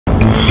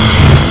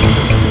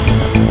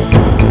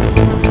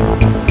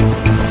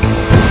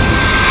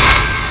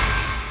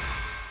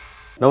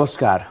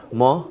नमस्कार,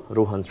 म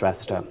रोहन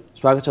श्रेष्ठ।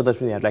 स्वागत छ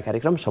दर्शक यहाँलाई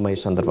कार्यक्रम समय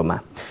सन्दर्भमा।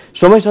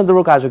 समय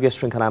सन्दर्भको आजको यस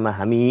श्रृङ्खलामा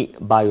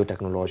हामी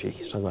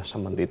बायोटेक्नोलोजीसँग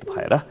सम्बन्धित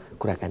भएर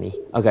कुराकानी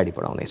अगाडि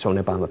बढाउनेछौँ।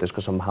 नेपालमा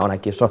त्यसको सम्भावना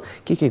के छ,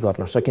 के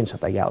गर्न सकिन्छ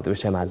त यावत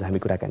विषयमा आज हामी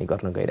कुराकानी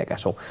गर्न गइरहेका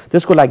छौँ।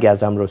 त्यसको लागि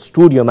आज हाम्रो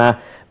स्टुडियोमा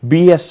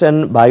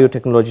BSN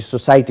बायोटेक्नोलोजी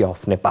सोसाइटी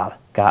अफ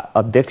नेपालका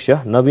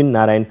अध्यक्ष नवीन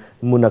नारायण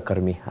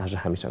मुनकर्मी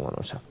आज हामीसँग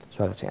हुनुहुन्छ।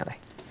 स्वागत छ यहाँलाई।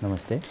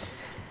 नमस्ते।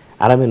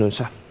 आरामै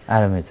हुनुहुन्छ?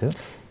 आरामै छु।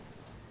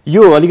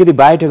 यो अलिकति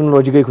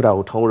बायोटेक्नोलोजीकै कुरा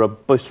उठाउँ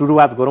र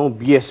सुरुवात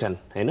गरौँ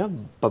BSN हैन,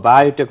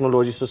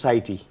 बायोटेक्नोलोजी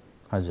सोसाइटी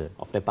हजुर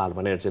अफ नेपाल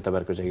भनेर चाहिँ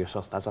तपाईँहरूको चाहिँ यो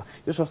संस्था छ।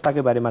 यो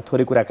संस्थाकै बारेमा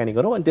थोरै कुराकानी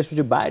गरौँ अनि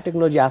त्यसपछि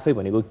बायोटेक्नोलोजी आफै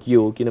भनेको के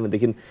हो,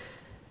 किनभनेदेखि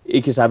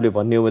एक हिसाबले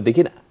भन्ने हो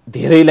भनेदेखि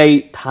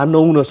धेरैलाई थाहा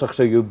नहुन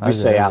सक्छ यो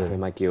विषय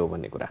आफैमा के हो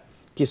भन्ने कुरा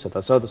के छ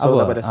त।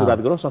 सबैभन्दा सुरुवात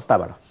गरौँ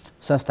संस्थाबाट।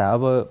 संस्था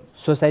अब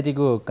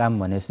सोसाइटीको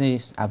काम भनेपछि नै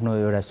आफ्नो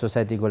एउटा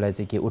सोसाइटीको लागि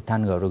चाहिँ के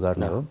उत्थानहरू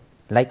गर्ने हो।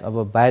 लाइक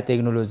अब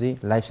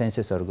बायोटेक्नोलोजी लाइफ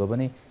साइन्सेसहरूको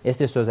पनि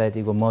यस्तै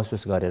सोसाइटीको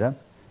महसुस गरेर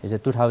यो चाहिँ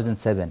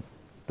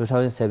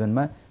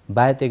 2007मा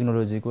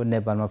बायोटेक्नोलोजीको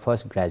नेपालमा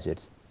फर्स्ट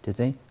ग्रेजुएट्स त्यो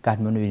चाहिँ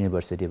काठमाडौँ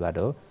युनिभर्सिटीबाट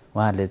हो,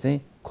 उहाँहरूले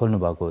चाहिँ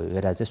खोल्नुभएको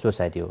एउटा चाहिँ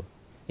सोसाइटी हो।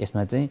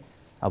 यसमा चाहिँ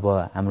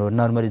अब हाम्रो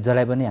नर्मली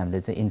जसलाई पनि हामीले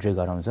चाहिँ इन्ट्री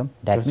गराउँछौँ।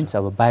 द्याट मिन्स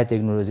अब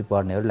बायोटेक्नोलोजी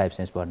पढ्नेहरू लाइफ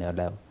साइन्स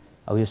पढ्नेहरूलाई हो।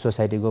 अब यो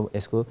सोसाइटीको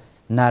यसको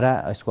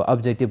नारा यसको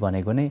अब्जेक्टिभ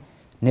भनेको नै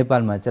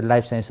नेपालमा चाहिँ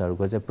लाइफ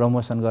साइन्सहरूको चाहिँ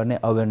प्रमोसन गर्ने,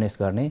 अवेरनेस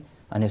गर्ने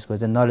अनि यसको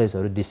चाहिँ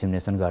नलेजहरू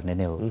डिसिमिनेसन गर्ने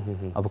नै हो।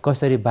 अब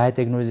कसरी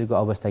बायोटेक्नोलोजीको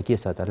अवस्था के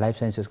छ त, लाइफ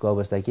साइन्सेसको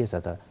अवस्था के छ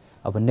त,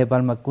 अब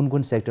नेपालमा कुन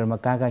कुन सेक्टरमा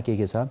कहाँ के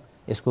छ,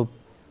 यसको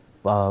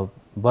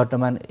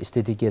वर्तमान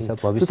स्थिति के छ,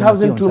 भविष्यमा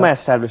 2002मा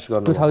एस्टाब्लिश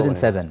गर्नु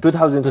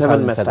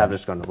 2007मा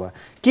एस्टाब्लिश गर्नुभयो।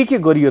 के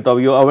गरियो त? अब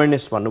यो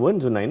अवेरनेस भन्नुभयो नि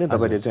जुन हैन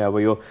तपाईले चाहिँ अब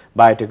यो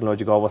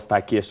बायोटेक्नोलोजीको अवस्था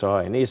के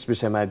छ हैन यस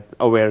विषयमा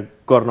अवेयर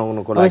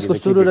गराउनको लागि यसको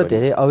सुरु र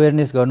धेरै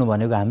अवेरनेस गर्नु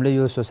भनेको हामीले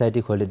यो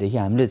सोसाइटी खोलेदेखि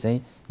हामीले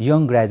चाहिँ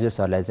यङ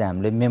ग्रेजुएट्सहरूलाई चाहिँ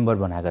हामीले मेम्बर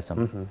बनाएका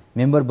छौँ।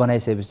 मेम्बर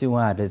बनाइसकेपछि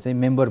उहाँहरूले चाहिँ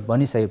मेम्बर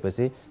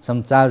बनिसकेपछि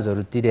सम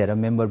चार्जहरू तिरेर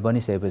मेम्बर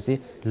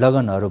बनिसकेपछि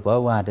लगनहरू भयो,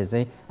 उहाँहरूले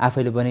चाहिँ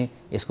आफैले पनि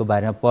यसको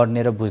बारेमा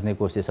पढ्ने र बुझ्ने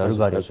कोसिसहरू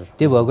गर्यो।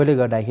 त्यो भएकोले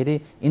गर्दाखेरि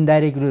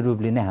इन्डाइरेक्टली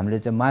रूपले नै हामीले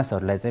चाहिँ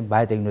मासहरूलाई चाहिँ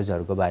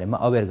बायोटेक्नोलोजीहरूको बारेमा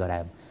अवेर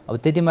गरायौँ। अब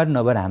त्यति मात्र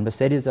नभएर हाम्रो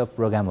सिरिज अफ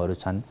प्रोग्रामहरू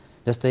छन्।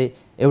 जस्तै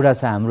एउटा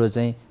छ हाम्रो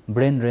चाहिँ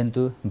brain drain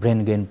to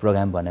brain gain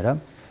programme भनेर।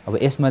 अब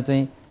यसमा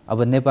चाहिँ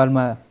अब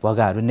नेपालमा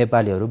भएकाहरू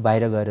नेपालीहरू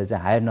बाहिर गएर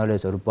चाहिँ हायर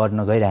नलेजहरू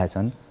पढ्न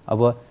गइरहेछन्। अब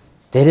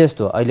धेरै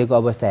जस्तो अहिलेको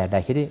अवस्था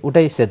हेर्दाखेरि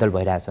उतै सेटल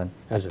भइरहेछन्।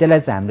 त्यसलाई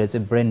चाहिँ हामीले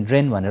चाहिँ ब्रेन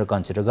ड्रेन भनेर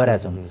कन्सिडर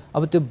गरिरहेछौँ।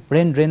 अब त्यो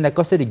ब्रेन ड्रेनलाई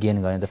कसरी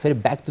गेन गर्ने त, फेरि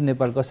ब्याक टु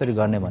नेपाल कसरी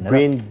गर्ने भनेर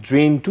brain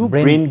drain to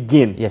brain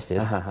gain. यस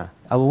यस।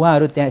 अब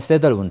उहाँहरू त्यहाँ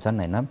सेटल हुन्छन्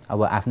हैन,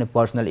 अब आफ्नै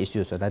पर्सनल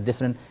इस्युजहरूलाई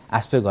डिफ्रेन्ट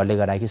एस्पेक्टहरूले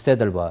गर्दाखेरि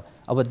सेटल भयो।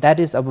 अब द्याट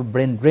इज अब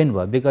ब्रेन ड्रेन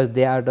भयो because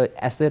they are the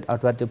asset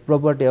अथवा त्यो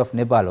प्रोपर्टी अफ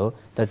नेपाल हो,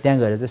 तर त्यहाँ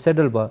गएर चाहिँ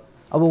सेटल भयो।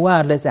 अब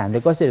उहाँहरूलाई चाहिँ हामीले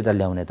कसरी त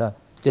ल्याउने त,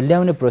 त्यो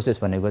ल्याउने प्रोसेस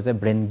भनेको चाहिँ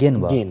ब्रेन गेन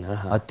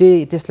भयो।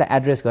 त्यसलाई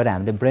एड्रेस गरेर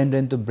हामीले brain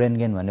drain to brain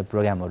gain भन्ने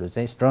प्रोग्रामहरू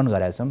चाहिँ स्ट्रन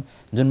गराएका छौँ,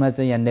 जुनमा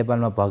चाहिँ यहाँ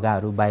नेपालमा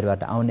भएकाहरू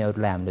बाहिरबाट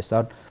आउनेहरूलाई हामीले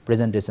सर्ट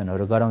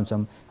प्रेजेन्टेसनहरू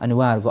गराउँछौँ। अनि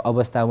उहाँहरूको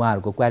अवस्था,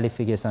 उहाँहरूको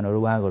क्वालिफिकेसनहरू,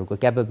 उहाँहरूको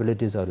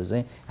क्यापेबिलिटिजहरू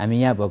चाहिँ हामी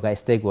यहाँ भएका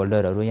स्टेक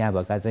होल्डरहरू, यहाँ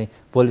भएका चाहिँ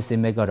पोलिसी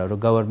मेकरहरू,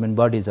 गभर्मेन्ट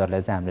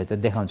बडिजहरूलाई चाहिँ हामीले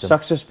चाहिँ देखाउँछौँ।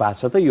 सक्सेस भएको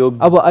छ त यो।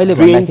 अब अहिले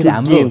भन्दाखेरि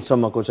हाम्रो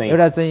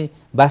एउटा चाहिँ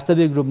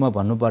वास्तविक रूपमा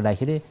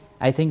भन्नुपर्दाखेरि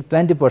आई थिङ्क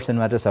 20%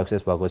 मात्र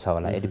सक्सेस भएको छ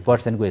होला। यदि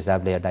पर्सेन्टको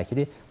हिसाबले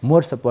हेर्दाखेरि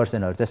मोर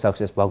पर्सेन्टहरू चाहिँ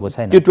सक्सेस भएको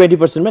छैन। त्यो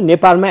 20%मा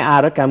नेपालमै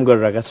आएर काम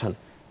गरिरहेका छन्।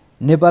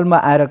 नेपालमा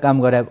आएर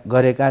काम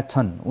गरेका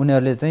छन्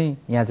उनीहरूले चाहिँ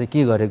यहाँ चाहिँ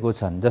के गरेको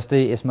छन्।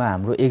 जस्तै यसमा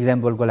हाम्रो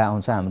इक्जाम्पलको लागि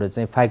आउँछ हाम्रो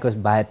चाहिँ फाइकस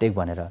बायोटेक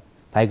भनेर।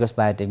 फाइकस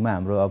बायोटेकमा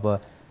हाम्रो अब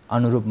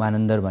अनुरूप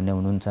मानन्दर भन्ने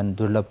हुनुहुन्छ,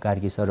 दुर्लभ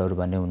कार्की सरहरू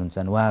भन्ने हुनुहुन्छ,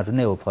 उहाँहरू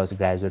नै हो फर्स्ट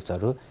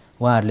ग्रेजुएट्सहरू।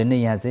 उहाँहरूले नै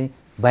यहाँ चाहिँ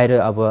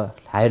बाहिर अब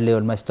हायर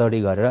लेभलमा स्टडी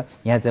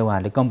गरेर यहाँ चाहिँ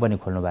उहाँहरूले कम्पनी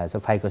खोल्नु भएको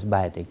छ फाइकस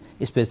बायोटेक।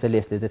 स्पेसली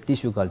यसले चाहिँ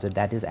tissue culture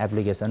that is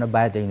application र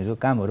बायोटेक्नोलोजीको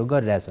कामहरू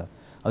गरिरहेछ।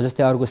 अब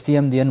जस्तै अर्को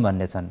CMDN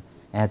भन्ने छन्,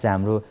 यहाँ चाहिँ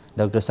हाम्रो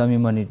डाक्टर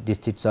समीमणि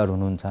दीक्षित सर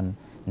हुनुहुन्छ,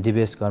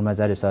 दिवेश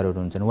कर्मचारी सरहरू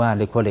हुन्छन्,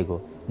 उहाँहरूले खोलेको।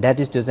 द्याट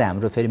इज त्यो चाहिँ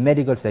हाम्रो फेरि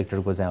मेडिकल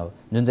सेक्टरको चाहिँ हो,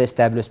 जुन चाहिँ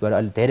इस्टाब्लिस भएर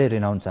अहिले धेरै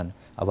रिनाउन्ड छन्।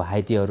 अब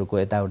हाइटीहरूको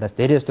यताउता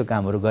धेरै जस्तो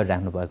कामहरू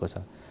गरिराख्नु भएको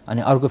छ।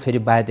 अनि अर्को फेरि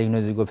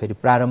बायोटेक्नोलोजीको फेरि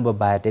प्रारम्भ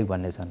बायोटेक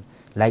भन्ने छन्,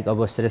 लाइक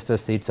अब श्रेष्ठ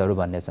सिड्सहरू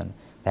भन्ने छन्,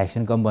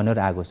 भ्याक्सिन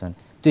कम्पनीहरू आएको छन्।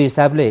 त्यो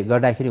हिसाबले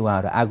गर्दाखेरि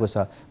उहाँहरू आएको छ।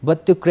 बट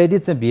त्यो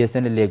क्रेडिट चाहिँ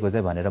BSNले लिएको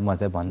चाहिँ भनेर म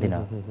चाहिँ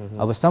भन्दिनँ।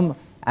 अब सम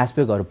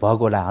एस्पेक्टहरू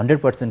भएको होला,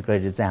 100%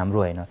 क्रेडिट चाहिँ हाम्रो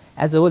होइन।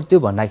 एज अ होल त्यो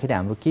भन्दाखेरि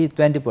हाम्रो के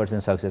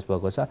 20% सक्सेस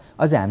भएको छ,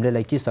 अझै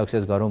हामीले के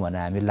सक्सेस गरौँ भनेर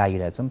हामी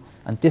लागिरहेछौँ।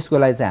 अनि त्यसको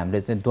लागि चाहिँ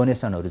हामीले चाहिँ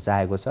डोनेसनहरू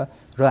चाहेको छ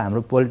र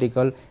हाम्रो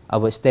पोलिटिकल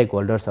अब स्टेक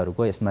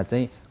होल्डर्सहरूको यसमा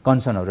चाहिँ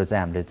कन्सर्नहरू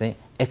चाहिँ हामीले चाहिँ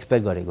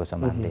एक्सपेक्ट गरेको छौँ।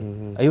 हामीले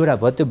एउटा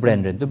भयो त्यो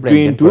ब्रेन ड्रेन, त्यो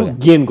ब्रेन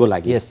गेनको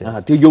लागि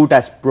त्यो एउटा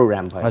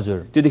प्रोग्राम भयो। हजुर,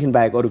 त्योदेखि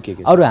बाहेक अरू के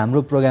अरू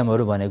हाम्रो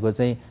प्रोग्रामहरू भनेको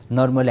चाहिँ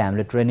नर्मली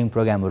हामीले ट्रेनिङ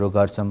प्रोग्रामहरू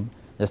गर्छौँ।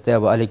 जस्तै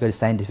अब अलिकति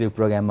साइन्टिफिक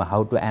प्रोग्राममा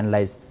हाउ टु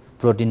एनालाइज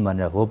प्रोटिन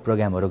भनेर होप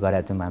प्रोग्रामहरू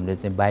गरेका थियौँ हामीले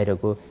चाहिँ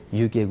बाहिरको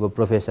युकेको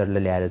प्रोफेसरले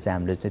ल्याएर चाहिँ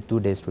हामीले चाहिँ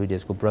 2 डेज 3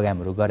 डेजको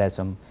प्रोग्रामहरू गरेका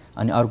छौँ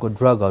अनि अर्को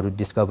ड्रगहरू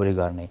डिस्कभरी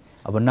गर्ने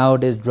अब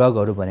नाउडेज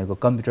ड्रगहरू भनेको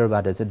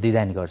कम्प्युटरबाट चाहिँ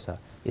डिजाइन गर्छ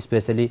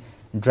स्पेसली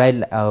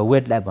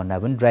वेट ल्याब भन्दा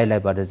पनि ड्राई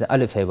ल्याबबाट चाहिँ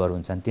अलि फेभर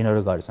हुन्छन्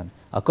तिनीहरू गर्छन्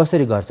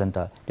कसरी गर्छन्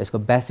त त्यसको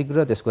बेसिक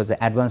र त्यसको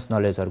चाहिँ एडभान्स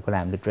नलेजहरूको लागि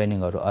हामीले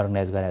ट्रेनिङहरू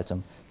अर्गनाइज गरेका छौँ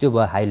त्यो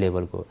भयो हाई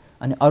लेभलको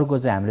अनि अर्को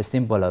चाहिँ हामीले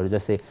सिम्पलहरू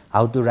जस्तै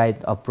how to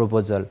right a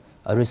proposal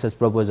research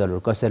प्रपोजलहरू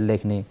कसरी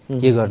लेख्ने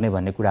के गर्ने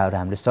भन्ने कुराहरू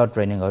हामीले सर्ट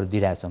ट्रेनिङहरू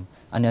दिइरहेछौँ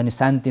अनि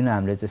सानोतिनो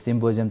हामीले चाहिँ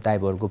सिम्पोजियम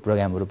टाइपहरूको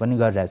प्रोग्रामहरू पनि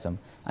गरिरहेछौँ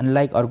अनि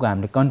लाइक अर्को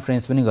हामीले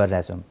कन्फरेन्स पनि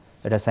गरिरहेछौँ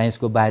एउटा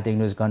साइन्सको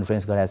बायोटेक्नोलोजी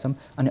कन्फरेन्स गरिरहेछौँ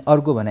अनि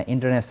अर्को भने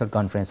इन्टरनेसनल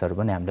कन्फरेन्सहरू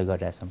पनि हामीले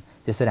गरिरहेछौँ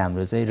त्यसरी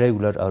हाम्रो चाहिँ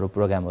रेगुलर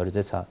प्रोग्रामहरू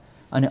चाहिँ छ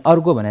अनि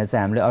अर्को भने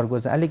चाहिँ हामीले अर्को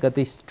चाहिँ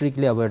अलिकति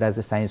स्ट्रिक्टली अब एउटा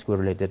चाहिँ साइन्सको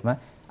रिलेटेडमा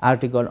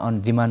आर्टिकल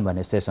अन डिमान्ड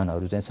भन्ने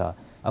सेसनहरू चाहिँ छ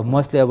अब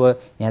मोस्टली अब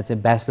यहाँ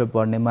चाहिँ ब्याचलर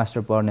पढ्ने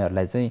मास्टर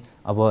पढ्नेहरूलाई चाहिँ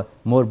अब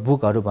मोर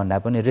बुकहरू भन्दा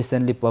पनि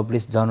रिसेन्टली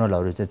पब्लिस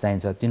जर्नलहरू चाहिँ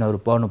चाहिन्छ तिनीहरू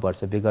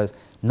पढ्नुपर्छ बिकज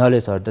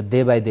नलेजहरू त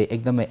डे बाई डे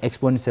एकदमै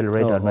एक्सपोनेन्सियल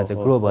रेटहरूमा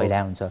चाहिँ ग्रो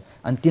भइरहेको हुन्छ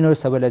अनि तिनीहरू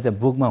सबैलाई चाहिँ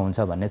बुकमा हुन्छ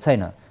भन्ने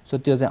छैन सो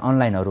त्यो चाहिँ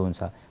अनलाइनहरू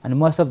हुन्छ अनि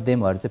मोस्ट अफ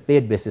देमहरू चाहिँ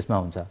पेड बेसिसमा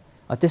हुन्छ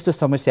त्यस्तो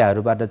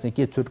समस्याहरूबाट चाहिँ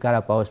के छुटकारा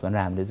पाओस् भनेर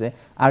हामीले चाहिँ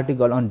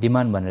आर्टिकल अन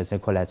डिमान्ड भनेर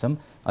चाहिँ खोलेका छौँ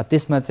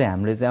त्यसमा चाहिँ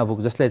हामीले चाहिँ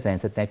अब जसलाई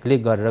चाहिन्छ त्यहाँ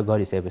क्लिक गरेर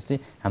गरिसकेपछि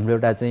हाम्रो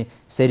एउटा चाहिँ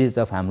सिरिज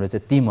अफ हाम्रो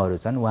चाहिँ टिमहरू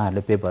छन्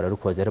उहाँहरूले पेपरहरू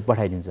खोजेर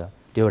पठाइदिन्छ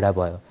त्यो एउटा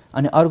भयो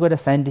अनि अर्को एउटा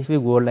साइन्टिफिक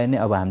वर्ल्डलाई नै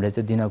अब हामीले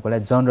चाहिँ दिनको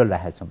लागि जर्नल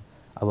राखेका छौँ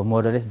अब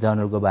मोरलेस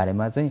जर्नलको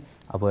बारेमा चाहिँ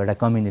अब एउटा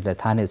कम्युनिटीलाई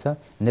थाहा नै छ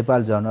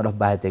नेपाल जर्नल अफ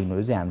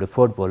बायोटेक्नोलोजी हामीले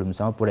 4th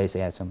भोल्युमसम्म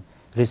पुऱ्याइसकेका छौँ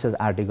रिसर्च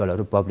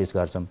आर्टिकलहरू पब्लिस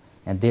गर्छौँ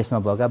यहाँ देशमा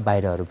भएका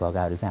बाहिरहरू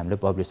भएकाहरू चाहिँ हामीले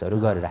पब्लिसहरू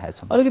गरिरहेका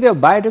छौँ अलिकति अब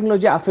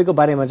बायोटेक्नोलोजी आफैको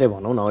बारेमा चाहिँ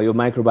भनौँ न यो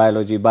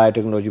माइक्रोबायोलोजी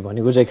बायोटेक्नोलोजी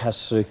भनेको चाहिँ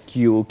खास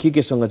के हो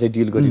केसँग चाहिँ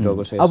डिल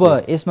गरिरहेको छ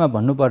अब यसमा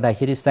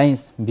भन्नुपर्दाखेरि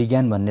साइन्स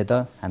विज्ञान भन्ने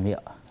त हामी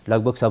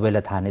लगभग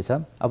सबैलाई थाहा नै छ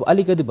अब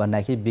अलिकति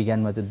भन्दाखेरि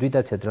विज्ञानमा चाहिँ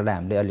दुईवटा क्षेत्रलाई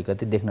हामीले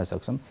अलिकति देख्न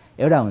सक्छौँ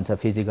एउटा हुन्छ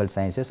फिजिकल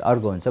साइन्सेस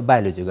अर्को हुन्छ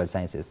बायोलोजिकल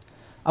साइन्सेस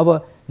अब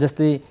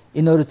जस्तै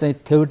यिनीहरू चाहिँ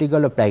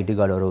थ्योरिटिकल र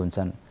प्र्याक्टिकलहरू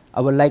हुन्छन्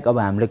अब लाइक अब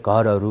हामीले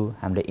घरहरू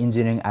हामीले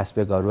इन्जिनियरिङ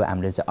एस्पेक्टहरू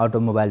हामीले चाहिँ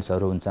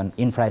अटोमोबाइल्सहरू हुन्छन्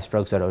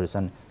इन्फ्रास्ट्रक्चरहरू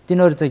छन्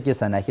तिनीहरू चाहिँ के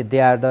छ भन्दाखेरि they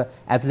are the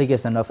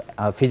application of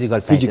physical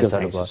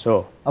साइन्सेसहरू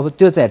अब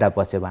त्यो चाहिँ एउटा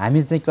पछि अब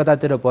हामी चाहिँ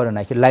कतातिर पढ्यो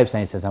भन्दाखेरि लाइफ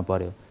साइन्सेसमा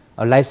पढ्यो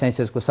अब लाइफ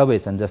साइन्सेसको सबै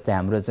छन् जस्तै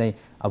हाम्रो चाहिँ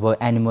अब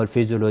एनिमल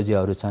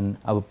फिजियोलोजीहरू छन्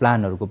अब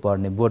प्लान्टहरूको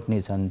पढ्ने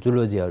बोटनी छन्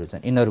जुलोजीहरू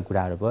छन् यिनीहरू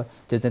कुराहरू भयो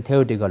त्यो चाहिँ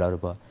थ्योरिटिकलहरू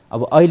भयो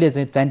अब अहिले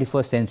चाहिँ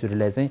 21st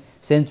सेन्चुरीलाई चाहिँ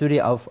सेन्चुरी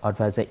अफ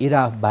अथवा चाहिँ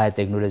इरा अफ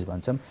बायोटेक्नोलोजी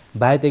भन्छौँ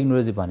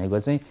बायोटेक्नोलोजी भनेको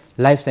चाहिँ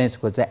लाइफ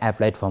साइन्सको चाहिँ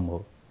एप्लाइड फर्म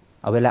हो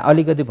अब यसलाई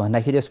अलिकति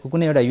भन्दाखेरि यसको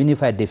कुनै एउटा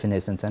युनिफाइड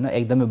डेफिनेसन छैन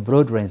एकदमै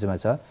ब्रोड रेन्जमा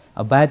छ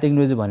अब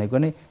बायोटेक्नोलोजी भनेको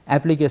नै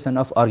application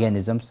of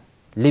organisms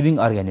living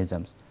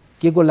organisms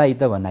के को लागि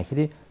त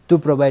भन्दाखेरि to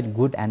provide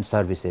good and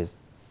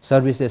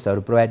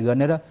सर्भिसेसहरू provide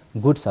गर्ने र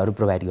गुड्सहरू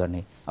प्रोभाइड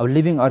गर्ने अब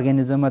लिभिङ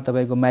अर्ग्यानिजममा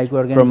तपाईँको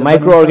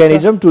micro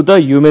organism to the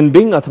human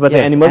being अथवा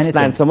चाहिँ एनिमल्स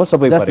प्लान्टसम्म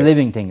सबै जस्ट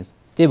लिभिङ थिङ्स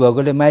त्यही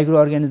भएकोले माइक्रो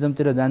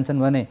अर्ग्यानिजमतिर जान्छन्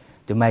भने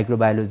त्यो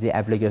माइक्रोबायोलोजी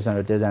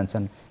एप्लिकेसनहरूतिर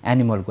जान्छन्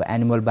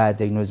एनिमल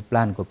बायोटेक्नोलोजी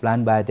प्लान्टको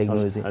प्लान्ट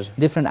बायोटेक्नोलोजी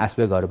डिफ्रेन्ट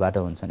एस्पेक्टहरूबाट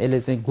हुन्छन् यसले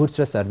चाहिँ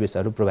गुड्स र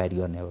सर्भिसहरू प्रोभाइड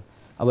गर्ने हो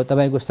अब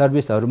तपाईँको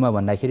सर्भिसहरूमा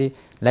भन्दाखेरि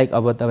लाइक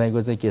अब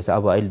तपाईँको चाहिँ के छ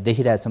अब अहिले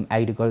देखिरहेको छौँ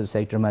एग्रिकल्चर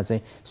सेक्टरमा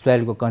चाहिँ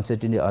सोइलको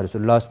कन्सिस्टेन्सीहरू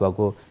लस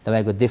भएको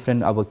तपाईँको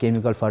डिफ्रेन्ट अब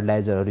केमिकल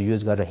फर्टिलाइजरहरू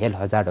युज गरेर हेल्थ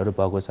हजार्डहरू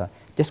भएको छ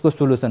त्यसको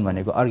सोल्युसन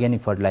भनेको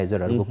अर्ग्यानिक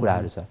फर्टिलाइजरहरूको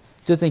कुराहरू छ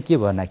त्यो चाहिँ के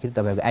भन्दाखेरि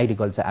तपाईँको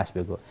एग्रिकल्चर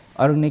एस्पेक्ट हो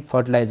अर्ग्यानिक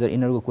फर्टिलाइजर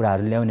यिनीहरूको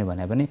कुराहरू ल्याउने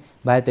भने पनि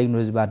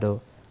बायोटेक्नोलोजीबाट हो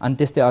अनि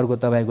त्यस्तै अर्को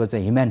तपाईँको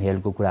चाहिँ ह्युमन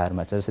हेल्थको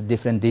कुराहरूमा छ जस्तै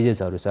डिफ्रेन्ट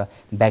डिजिजहरू छ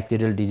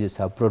ब्याक्टेरियल डिजिज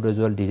छ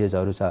प्रोटोजोल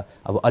डिजिजहरू छ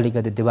अब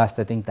अलिकति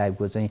डिभास्टेटिङ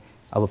टाइपको चाहिँ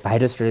अब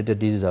भाइरस रिलेटेड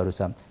डिजिजहरू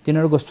छ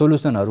तिनीहरूको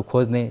सोल्युसनहरू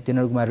खोज्ने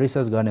तिनीहरूकोमा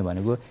रिसर्च गर्ने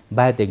भनेको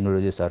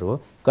बायोटेक्नोलोजिस्टहरू हो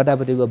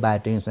कतापट्टिको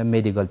बायोटेक्नोलोजी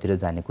मेडिकलतिर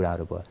जाने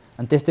कुराहरू भयो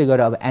अनि त्यस्तै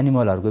गरेर अब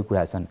एनिमलहरूकै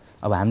कुरा छन्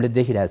अब हामीले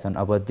देखिरहेछन्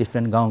अब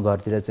डिफ्रेन्ट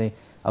गाउँघरतिर चाहिँ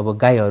अब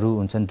गाईहरू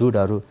हुन्छन्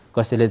दुधहरू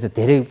कसैले चाहिँ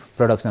धेरै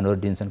प्रडक्सनहरू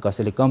दिन्छन्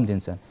कसैले कम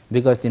दिन्छन्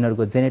बिकज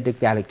तिनीहरूको जेनेटिक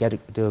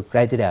त्यो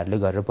क्राइटेरियाहरूले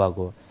गरेर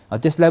भएको हो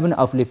त्यसलाई पनि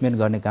अपलिफ्टमेन्ट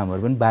गर्ने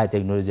कामहरू पनि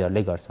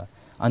बायोटेक्नोलोजीहरूले गर्छ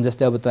अनि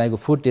जस्तै अब तपाईँको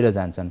फुडतिर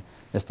जान्छन्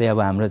जस्तै अब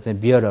हाम्रो चाहिँ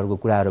बियरहरूको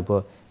कुराहरू भयो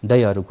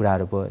दहीहरू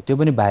कुराहरू भयो त्यो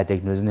पनि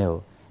बायोटेक्नोलोजी नै हो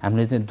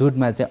हामीले चाहिँ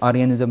दुधमा चाहिँ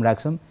अर्ग्यानिजम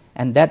राख्छौँ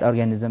and that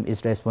organism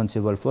is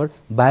responsible for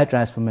bio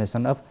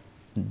transformation of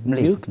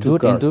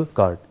दुध इन्टु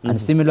कर्ड अनि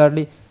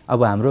सिमिलरली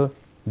अब हाम्रो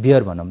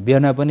बियर भनौँ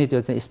बियरमा पनि त्यो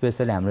चाहिँ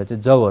स्पेसली हाम्रो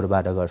चाहिँ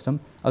जौहरूबाट गर्छौँ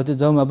अब त्यो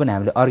जौमा पनि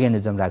हामीले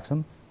अर्ग्यानिजम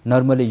राख्छौँ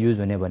नर्मली युज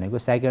हुने भनेको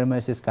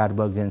साइकेरोमाइसिस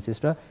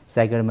कार्बोक्जेन्सिस र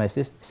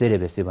साइकेरोमाइसिस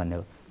सेरेबेसी भन्ने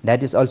हो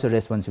that is also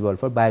responsible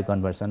for bio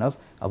conversion of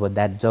अब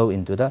द्याट जौ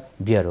इन्टु द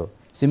बियर हो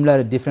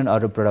सिमिलर डिफ्रेन्ट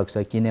अरू प्रडक्ट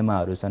छ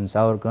किनेमाहरू छन्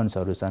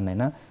सावरकर्न्सहरू छन्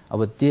होइन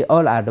अब त्यो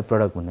अल आर द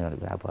प्रडक्ट हुने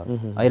कुरा भयो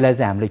यसलाई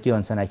चाहिँ हामीले के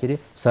भन्छ भन्दाखेरि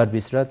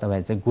सर्भिस र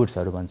तपाईँ चाहिँ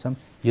गुड्सहरू भन्छौँ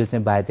यो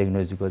चाहिँ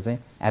बायोटेक्नोलोजीको चाहिँ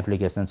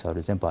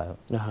एप्लिकेसन्सहरू चाहिँ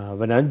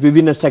भयो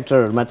विभिन्न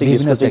सेक्टरहरूमा चाहिँ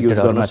यसको चाहिँ युज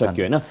गर्न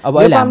सक्यो हैन अब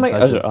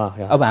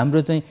अहिले अब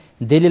हाम्रो चाहिँ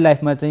डेली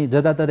लाइफमा चाहिँ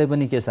जताततै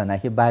पनि के छ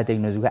भन्दाखेरि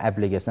बायोटेक्नोलोजीको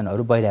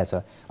एप्लिकेसनहरू भइरहेछ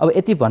अब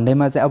यति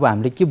भन्दैमा चाहिँ अब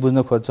हामीले के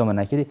बुझ्न खोज्छौँ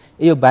भन्दाखेरि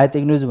यो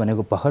बायोटेक्नोलोजी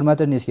भनेको भर्खर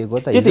मात्र निस्केको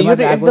त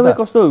एकदमै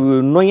कस्तो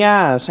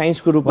नयाँ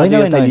साइन्सको रूपमा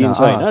यसलाई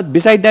लिन्छ हैन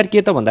बिसाइड दैट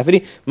के त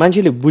भन्दाखेरि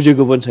मान्छेले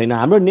बुझेको पनि छैन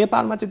हाम्रो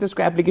नेपालमा चाहिँ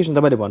त्यसको एप्लिकेसन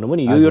तपाईले भन्नुभयो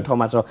नि यो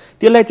ठाउँमा छ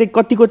त्यसलाई चाहिँ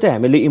कतिको चाहिँ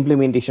हामीले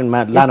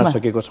इम्प्लिमेन्टेसनमा लान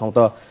सकेको छौं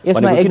त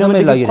यसमा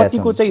एकदमै लगिरहेछ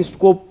कतिको चाहिँ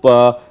स्कोप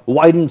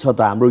वाइडन छ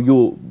त हाम्रो यो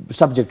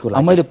सब्जेक्टको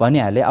लागि मैले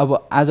भनिहालेँ अब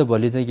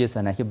आजभोलि चाहिँ के छ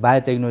भन्दाखेरि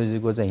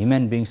बायोटेक्नोलोजीको चाहिँ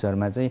ह्युमन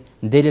बिङ्सहरूमा चाहिँ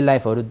डेली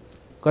लाइफहरू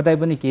कतै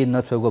पनि केही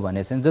नछोएको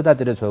भने चाहिँ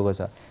जतातिर छोएको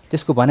छ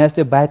त्यसको भने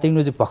जस्तै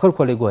बायोटेक्नोलोजी भर्खर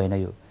खोलेको होइन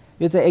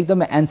यो चाहिँ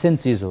एकदमै एन्सेन्ट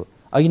चिज हो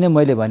अघि नै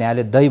मैले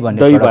भनिहालेँ दही भन्ने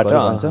प्रडक्टहरू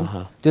भन्छौँ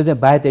त्यो चाहिँ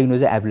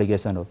बायोटेक्नोलोजी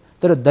एप्लिकेसन हो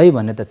तर दही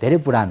भन्ने त धेरै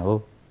पुरानो हो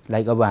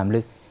लाइक अब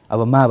हामीले अब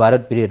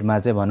महाभारत पिरियडमा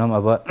चाहिँ भनौँ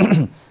अब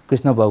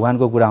कृष्ण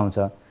भगवानको कुरा आउँछ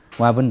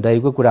उहाँ पनि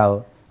दहीको कुरा हो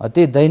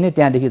त्यही दही नै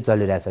त्यहाँदेखि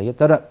चलिरहेछ कि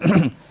तर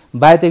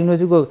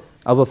बायोटेक्नोलोजीको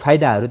अब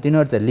फाइदाहरू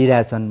तिनीहरू चाहिँ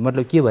लिइरहेछन्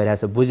मतलब के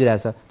भइरहेछ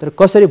बुझिरहेछ तर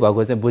कसरी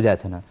भएको चाहिँ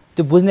बुझाएको छैन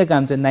त्यो बुझ्ने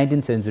काम चाहिँ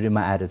 19th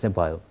सेन्चुरीमा आएर चाहिँ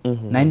भयो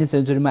 19th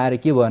सेन्चुरीमा आएर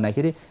के भयो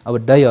भन्दाखेरि अब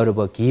दहीहरू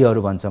भयो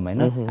घीहरू भन्छौँ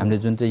होइन हामीले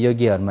जुन चाहिँ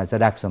यज्ञहरूमा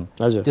चाहिँ राख्छौँ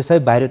त्यो सबै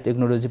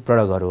बायोटेक्नोलोजी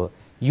प्रडक्टहरू हो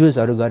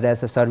युजहरू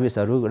गरिरहेछ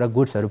सर्भिसहरू र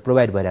गुड्सहरू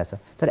प्रोभाइड भइरहेछ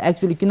तर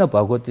एक्चुअली किन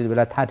भएको त्यो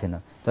बेला थाहा थिएन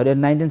तर यो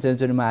 19th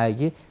सेन्चुरीमा आयो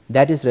कि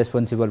that is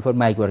responsible for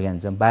micro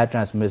organism bio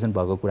transformation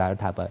भएको कुराहरू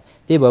थाहा पायो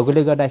त्यही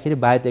भएकोले गर्दाखेरि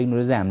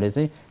बायोटेक्नोलोजी हामीले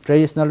चाहिँ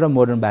ट्रेडिसनल र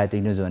मोडर्न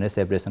बायोटेक्नोलोजी भनेर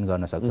सेपरेसन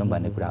गर्न सक्छौँ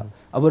भन्ने कुरा हो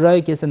अब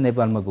रह्यो के छ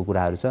नेपालमाको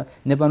कुराहरू छ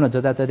नेपालमा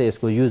जताततै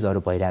यसको युजहरू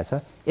भइरहेछ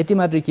यति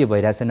मात्रै के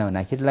भइरहेको छैन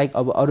भन्दाखेरि लाइक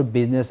अब अरू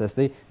बिजनेस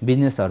जस्तै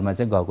बिजनेसहरूमा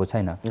चाहिँ गएको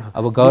छैन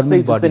अब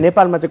गभर्मेन्ट बडी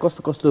नेपालमा चाहिँ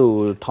कस्तो कस्तो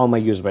ठाउँमा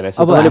युज भइरहेछ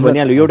तपाईँले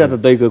भनिहाल्यो एउटा त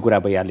दहीको कुरा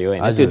भइहाल्यो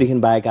हैन त्योदेखि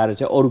बाहेक आएर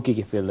चाहिँ अरू के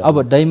फिल्ड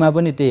अब दहीमा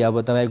पनि त्यही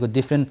अब तपाईँको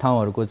डिफ्रेन्ट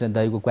ठाउँहरूको चाहिँ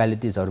दहीको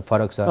क्वालिटिजहरू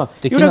फरक छ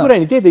एउटा कुरा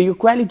नि त्यही त यो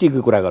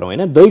क्वालिटीको कुरा गरौँ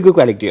हैन दहीको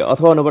क्वालिटी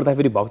अथवा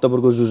भन्नुपर्दाखेरि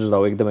भक्तपुरको जुजु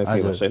दाउ एकदमै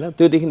फेमस हैन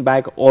त्योदेखि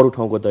बाहेक अरू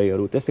ठाउँको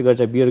दहीहरू त्यस्तै गरी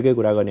चाहिँ बियरकै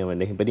कुरा गर्ने हो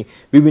भनेदेखि पनि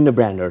विभिन्न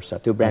ब्रान्डहरू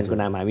छ त्यो ब्रान्डको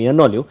नाम हामी यहाँ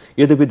नलिउँ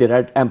यद्यपि देयर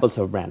आर एम्पल्स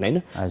अफ ब्रान्ड हैन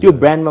त्यो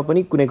ब्रान्डमा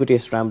पनि कुनैको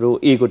टेस्ट राम्रो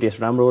ए को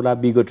टेस्ट राम्रो होला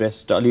बी को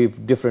टेस्ट अलि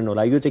डिफ्रेन्ट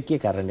होला यो चाहिँ के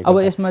कारणले अब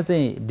यसमा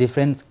चाहिँ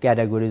डिफ्रेन्ट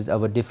क्याटेगोरिज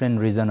अब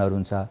डिफ्रेन्ट रिजनहरू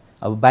हुन्छ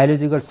अब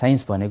बायोलोजिकल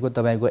साइन्स भनेको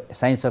तपाईँको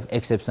साइन्स अफ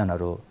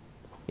एक्सेप्सनहरू हो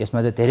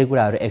यसमा चाहिँ धेरै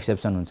कुराहरू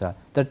एक्सेप्सन हुन्छ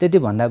तर त्यति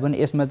भन्दा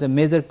पनि यसमा चाहिँ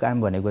मेजर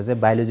काम भनेको चाहिँ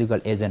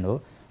बायोलोजिकल एजेन्ट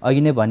हो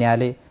अघि नै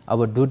भनिहालेँ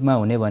अब दुधमा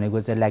हुने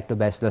भनेको चाहिँ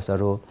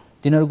ल्याक्टोब्यासिलसहरू हो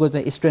तिनीहरूको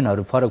चाहिँ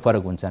स्ट्रेनहरू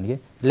फरक हुन्छन् कि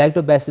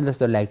ल्याक्टोब्यासिलस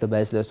त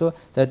ल्याक्टोब्यासिलस हो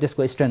तर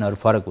त्यसको स्ट्रेनहरू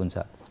फरक हुन्छ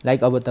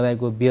लाइक अब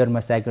तपाईँको बियरमा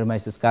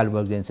साइक्रोमाइसिस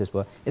कार्बोक्जेन्सिस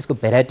भयो यसको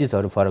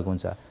भेराइटिजहरू फरक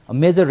हुन्छ अब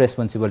मेजर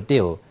रेस्पोन्सिबल त्यही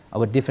हो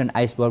अब डिफ्रेन्ट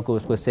आइसबर्गको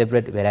उसको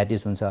सेपरेट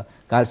भेराइटिज हुन्छ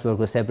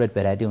कार्लसबर्गको सेपरेट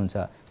भेराइटी हुन्छ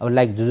अब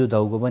लाइक जुजु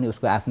दाउको पनि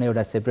उसको आफ्नै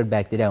एउटा सेपरेट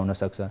ब्याक्टेरिया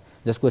हुनसक्छ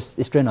जसको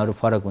स्ट्रेनहरू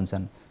फरक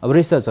हुन्छन् अब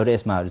रिसर्चहरू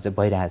यसमाहरू चाहिँ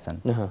भइरहेछन्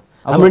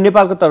हाम्रो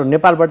नेपालको तर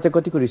नेपालबाट चाहिँ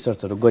कतिको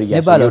रिसर्चहरू गरिएको छ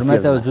नेपालहरूमा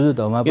चाहिँ जुजु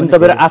दाउमा पनि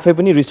तपाईहरु आफै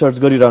पनि रिसर्च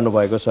गरिरहनु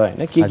भएको छ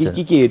हैन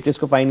के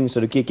त्यसको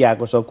फाइन्डिङ्सहरू के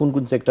आएको छ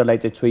कुन सेक्टरलाई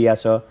चाहिँ छोइया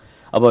छ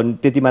अब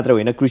त्यति मात्र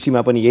होइन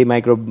कृषिमा पनि यही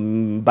माइक्रो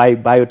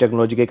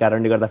बायोटेक्नोलोजीकै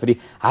कारणले गर्दाखेरि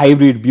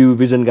हाइब्रिड बिउ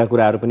भिजनका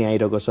कुराहरू पनि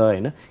आइरहेको छ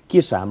हैन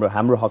के छ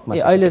हाम्रो हकमा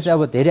अहिले चाहिँ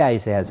अब धेरै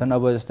आइसकेका छन्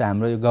अब जस्तो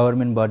हाम्रो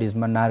गभर्नमेन्ट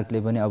बडिजमा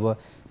नार्कले पनि अब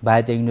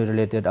बायोटेक्नोलोजी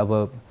रिलेटेड अब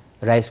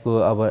राइसको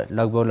अब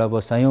लगभग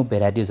 100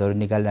 भेराइटिजहरू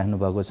निकालिराख्नु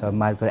भएको छ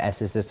मार्कर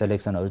एसएसए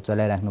सेलेक्सनहरू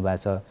चलाइराख्नु भएको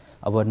छ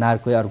अब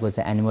नार्कै अर्को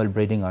चाहिँ एनिमल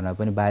ब्रिडिङहरूमा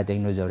पनि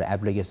बायोटेक्नोलोजीहरू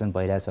एप्लिकेसन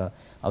भइरहेछ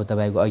अब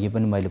तपाईँको अघि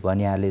पनि मैले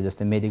भनिहालेँ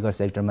जस्तै मेडिकल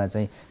सेक्टरमा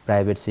चाहिँ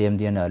प्राइभेट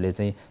सिएमडिएनहरूले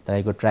चाहिँ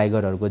तपाईँको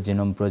टाइगरहरूको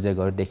जिनोम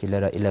प्रोजेक्टहरूदेखि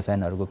लिएर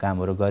इलेफेन्टहरूको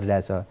कामहरू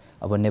गरिरहेछ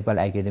अब Nepal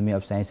academy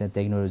of science and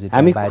technology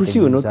हामी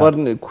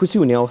खुसी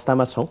हुने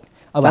अवस्थामा छौँ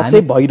अब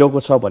साँच्चै भइरहेको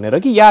छ भनेर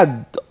कि या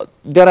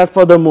देयर आर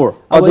फर्दर मोर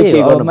अझै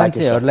के गर्न बाँकी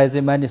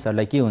छ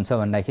मानिसहरूलाई के हुन्छ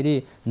भन्दाखेरि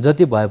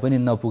जति भए पनि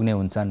नपुग्ने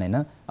हुन्छन्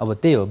हैन अब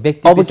त्यही हो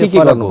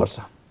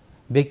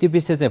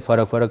व्यक्तिपिच्छे चाहिँ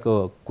फरक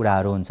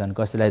कुराहरू हुन्छन्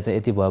कसैलाई चाहिँ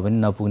यति भयो भने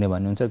नपुग्ने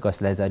भन्ने हुन्छ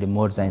कसैलाई चाहिँ अलि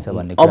मोड चाहिन्छ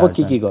भन्ने अब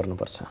के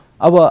गर्नुपर्छ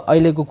अब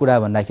अहिलेको कुरा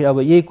भन्दाखेरि अब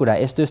यही कुरा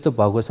यस्तो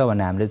भएको छ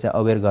भने हामीले चाहिँ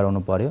अवेर गराउनु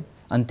पर्यो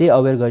अनि त्यही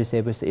अवेर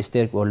गरिसकेपछि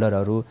स्टेक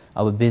होल्डरहरू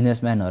अब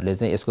बिजनेसम्यानहरूले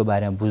चाहिँ यसको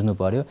बारेमा बुझ्नु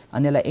पर्यो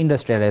अनि यसलाई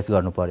इन्डस्ट्रियलाइज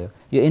गर्नु पर्यो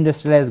यो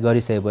इन्डस्ट्रियलाइज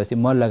गरिसकेपछि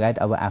म लगायत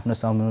अब आफ्नो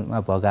समूहमा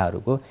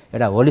भएकाहरूको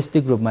एउटा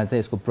होलिस्टिक रूपमा चाहिँ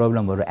यसको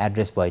प्रब्लमहरू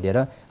एड्रेस भइदिएर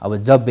अब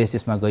जब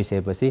बेसिसमा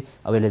गइसकेपछि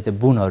अब यसले चाहिँ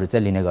बुनहरू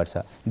चाहिँ लिने गर्छ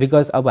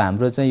बिकज अब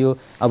हाम्रो चाहिँ यो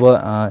अब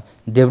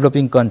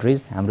डेभलपिङ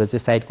कन्ट्रिज हाम्रो चाहिँ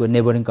साइडको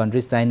नेबरिङ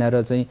कन्ट्रिज चाइना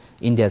र चाहिँ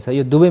इन्डिया छ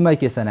यो दुवैमा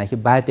के छ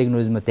भन्दाखेरि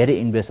बायोटेक्नोलोजीमा धेरै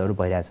इन्भेस्टहरू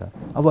भइरहेछ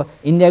अब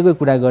इन्डियाकै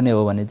कुरा गर्ने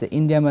हो भने चाहिँ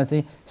इन्डियामा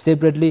चाहिँ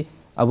सेपरेटली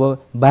अब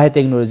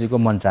बायोटेक्नोलोजीको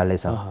मन्त्रालय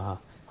छ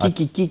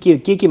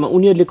केमा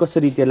उनीहरूले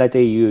कसरी त्यसलाई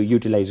चाहिँ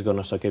युटिलाइज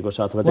गर्न सकेको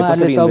छ अथवा चाहिँ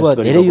कसरी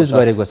इन्भेस्ट धेरै युज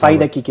गरेको छ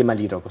फाइदा केमा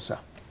लिइरहेको छ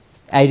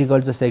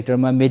एग्रिकल्चर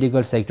सेक्टरमा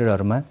मेडिकल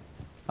सेक्टरहरूमा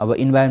अब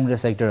इन्भाइरोमेन्टल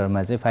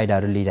सेक्टरहरूमा चाहिँ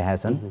फाइदाहरू लिइरहेका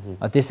छन्।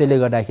 त्यसैले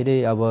गर्दाखेरि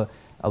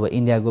अब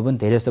इन्डियाको पनि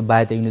धेरै जस्तो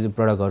बायोटेक्नोलोजी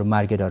प्रडक्टहरू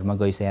मार्केटहरूमा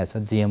गइसकेको छ,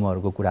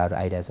 जिएमओहरूको कुराहरू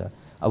आइरहेछ।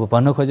 अब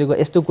भन्न खोजेको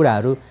यस्तो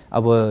कुराहरू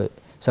अब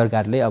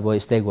सरकारले अब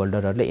स्टेक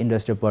होल्डरहरूले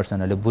इन्डस्ट्री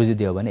पर्सनहरूले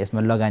बुझिदियो भने,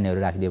 यसमा लगानीहरू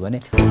राखिदियो भने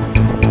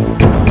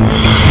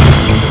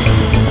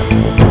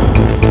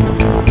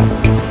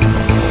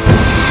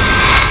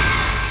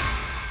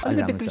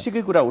अलिकति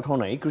कृषिकै कुरा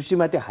उठाउन है।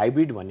 कृषिमा त्यो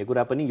हाइब्रिड भन्ने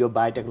कुरा पनि यो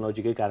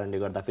बायोटेक्नोलोजीकै कारणले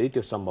गर्दाखेरि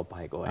त्यो सम्भव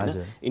भएको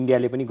होइन।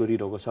 इन्डियाले पनि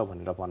गरिरहेको छ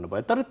भनेर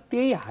भन्नुभयो। तर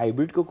त्यही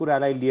हाइब्रिडको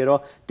कुरालाई लिएर,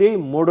 त्यही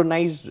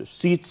मोडर्नाइज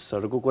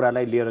सिड्सहरूको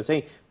कुरालाई लिएर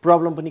चाहिँ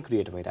प्रब्लम पनि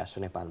क्रिएट भइरहेको छ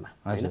नेपालमा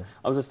होइन।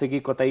 अब जस्तै कि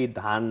कतै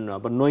धान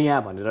अब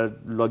नयाँ भनेर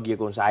लगिएको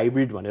हुन्छ,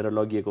 हाइब्रिड भनेर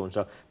लगिएको हुन्छ,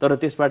 तर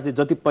त्यसबाट चाहिँ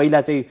जति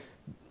पहिला चाहिँ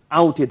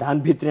आउँथे, धान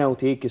भित्र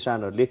आउँथे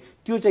किसानहरूले,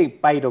 त्यो चाहिँ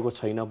पाइरहेको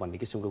छैन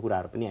भन्ने किसिमको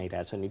कुराहरू पनि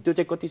आइरहेछ नि। त्यो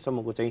चाहिँ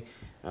कतिसम्मको चाहिँ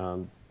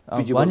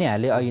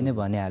भनिहालेँ, अघि नै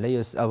भनिहालेँ।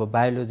 यो अब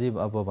बायोलोजी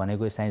अब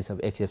भनेको साइन्स अफ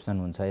एक्सेप्सन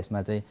हुन्छ।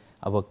 यसमा चाहिँ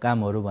अब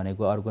कामहरू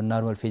भनेको अर्को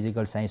नर्मल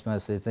फिजिकल साइन्समा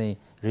चाहिँ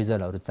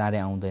रिजल्टहरू चाँडै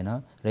आउँदैन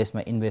र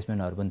यसमा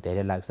इन्भेस्टमेन्टहरू पनि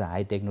धेरै लाग्छ,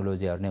 हाई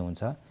टेक्नोलोजीहरू नै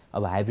हुन्छ।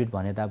 अब हाइब्रिड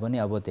भने तापनि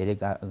अब धेरै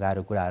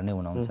गाह्रो कुराहरू नै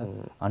हुनुहुन्छ।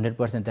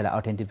 100% त्यसलाई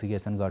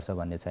अथेन्टिफिकेसन गर्छ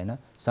भन्ने छैन,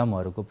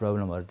 समहरूको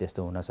प्रब्लमहरू त्यस्तो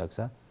हुनसक्छ।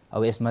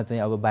 अब यसमा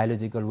चाहिँ अब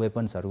बायोलोजिकल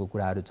वेपन्सहरूको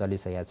कुराहरू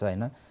चलिसकेको छ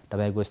होइन।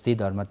 तपाईँको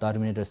सिडहरूमा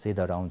टर्मिनेटर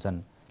सिडहरू आउँछन्,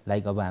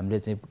 लाइक अब हामीले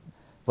चाहिँ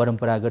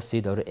परम्परागत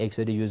सिडहरू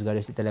एकचोटि युज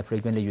गरेपछि त्यसलाई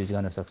फ्रिक्वेन्टली युज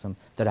गर्न सक्छौँ।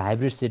 तर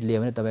हाइब्रिड सिड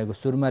लियो भने तपाईँको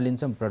सुरुमा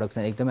लिन्छौँ,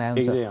 प्रडक्सन एकदमै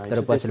आउँछ,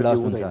 तर पछि लस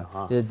हुन्छ,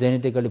 त्यो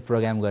जेनेटिकली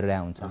प्रोग्राम गरेर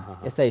हुन्छ।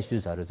 यस्ता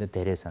इस्युजहरू चाहिँ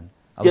धेरै छन्।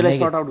 यसलाई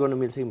सर्ट आउट गर्न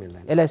मिल्छ कि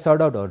मिल्दैन? यसलाई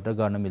सर्ट आउटहरू त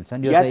गर्न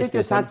मिल्छन्। यो चाहिँ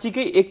त्यो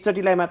साँच्चीकै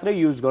एकचोटिलाई मात्रै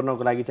युज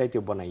गर्नको लागि चाहिँ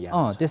त्यो बनाइया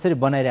त्यसरी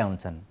बनाइरहेका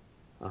हुन्छन्।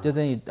 त्यो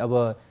चाहिँ अब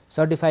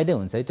सर्टिफाइडै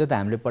हुन्छ है, त्यो त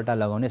हामीले पट्टा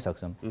लगाउनै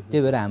सक्छौँ। त्यही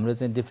भएर हाम्रो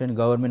चाहिँ डिफ्रेन्ट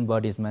गभर्मेन्ट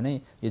बडिजमा नै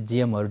यो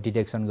जिएमहरू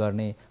डिटेक्सन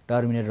गर्ने,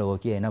 टर्मिनेटर हो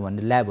कि होइन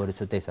भन्ने ल्याबहरू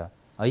छुट्टै छ।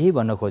 यही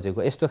भन्न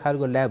खोजेको, यस्तो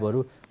खालको ल्याबहरू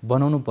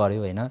बनाउनु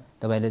पर्यो होइन।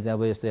 तपाईँले चाहिँ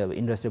अब यस्तो अब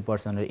इन्डस्ट्री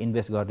पर्सनहरू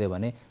इन्भेस्ट गरिदियो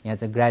भने यहाँ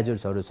चाहिँ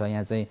ग्रेजुएट्सहरू छ,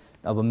 यहाँ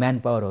चाहिँ अब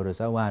म्यान पावरहरू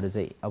छ, उहाँहरू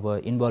चाहिँ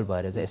अब इन्भल्भ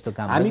भएर चाहिँ यस्तो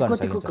काम गर्न सकिन्छ। हामी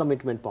कतिको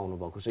कमिटमेन्ट पाउनु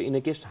भएको छ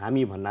इन केस?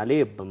 हामी भन्नाले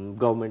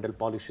गभर्मेन्टल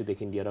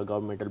पोलिसीदेखि लिएर,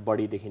 गभर्मेन्टल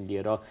बडीदेखि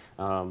लिएर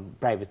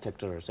प्राइभेट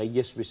सेक्टरहरू चाहिँ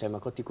यस विषयमा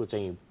कतिको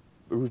चाहिँ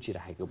रुचि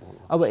राखेको पाउनु?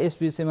 अब यस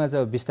विषयमा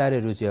चाहिँ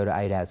बिस्तारै रुचिहरू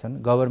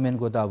आइरहेछन्।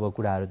 गभर्मेन्टको त अब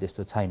कुराहरू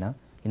त्यस्तो छैन,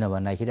 किन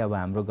भन्दाखेरि अब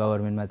हाम्रो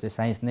गभर्मेन्टमा चाहिँ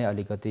साइन्स नै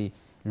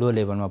अलिकति लो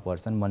लेभलमा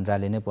पर्छन्,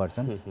 मन्त्रालय नै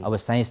पर्छन्। अब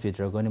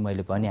साइन्सभित्रको नि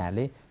मैले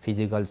भनिहालेँ,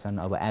 फिजिकल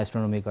छन्, अब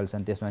एस्ट्रोनोमिकल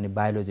छन्, त्यसमा नि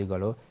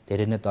बायोलोजिकल हो,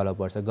 धेरै नै तल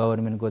पर्छ।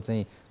 गभर्मेन्टको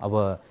चाहिँ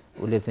अब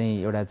उसले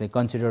चाहिँ एउटा चाहिँ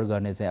कन्सिडर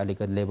गर्ने चाहिँ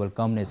अलिकति लेभल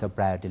कम नै छ,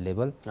 प्रायोरिटी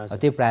लेभल।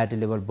 त्यो प्रायोरिटी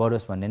लेभल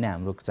बढोस् भन्ने नै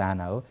हाम्रो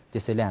चाहना हो।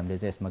 त्यसैले हामीले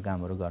चाहिँ यसमा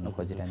कामहरू गर्न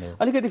खोजिरहने हो।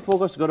 अलिकति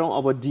फोकस गरौँ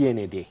अब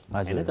डिएनए डे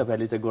होइन,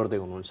 तपाईँहरूले चाहिँ गर्दै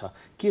हुनुहुन्छ।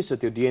 के छ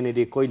त्यो डिएनए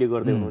डे, कहिले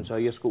गर्दै हुनुहुन्छ,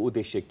 यसको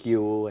उद्देश्य के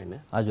हो होइन?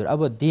 हजुर, अब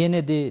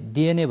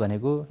डिएनए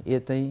भनेको यो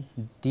चाहिँ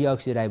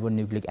डिअक्सिराइबो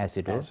न्युक्लिक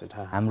एसिड हो।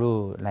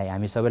 हाम्रोलाई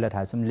हामी सबैलाई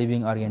थाहा छ,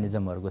 लिभिङ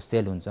अर्ग्यानिजमहरूको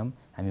सेल हुन्छौँ,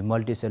 हामी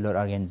मल्टिसेलुलर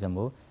अर्ग्यानिजम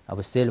हो। अब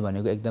सेल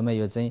भनेको एकदमै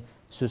यो चाहिँ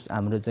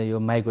हाम्रो चाहिँ यो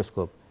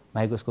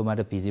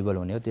माइक्रोस्कोपबाट भिजिबल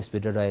हुने हो,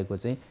 त्यसभित्र रहेको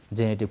चाहिँ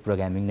जेनेटिक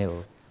प्रोग्रामिङ नै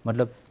हो।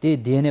 मतलब त्यही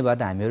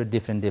डिएनएबाट हामीहरू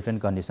डिफ्रेन्ट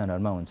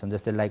कन्डिसनहरूमा हुन्छौँ।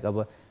 जस्तै लाइक अब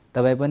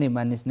तपाईँ पनि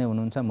मानिस नै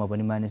हुनुहुन्छ, म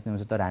पनि मानिस नै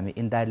हुन्छु, तर हामी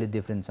इन्टायरली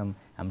डिफ्रेन्ट छौँ।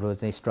 हाम्रो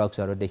चाहिँ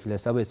स्ट्रक्चरहरूदेखि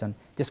लिएर सबै छन्।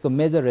 त्यसको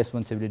मेजर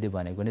रेस्पोन्सिबिलिटी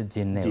भनेको नै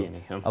जिन नै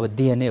हो। अब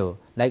डिएनए हो।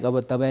 लाइक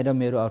अब तपाईँ र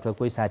मेरो अथवा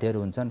कोही साथीहरू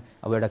हुन्छन्,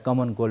 अब एउटा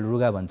कमन कोल्ड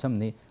रुगा भन्छौँ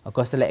नि,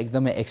 कसैलाई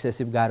एकदमै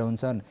एक्सेसिभ गाह्रो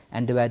हुन्छ,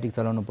 एन्टिबायोटिक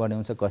चलाउनु पर्ने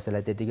हुन्छ,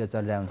 कसैलाई त्यतिकै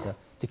चलिरहेको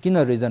हुन्छ। त्यो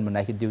किन रिजन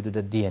भन्दाखेरि ड्यु टु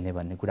द डिएनए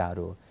भन्ने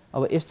कुराहरू हो।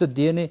 अब यस्तो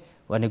डिएनए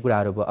भन्ने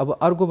कुराहरू भयो। अब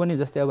अर्को पनि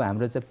जस्तै अब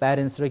हाम्रो चाहिँ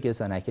प्यारेन्ट्स र के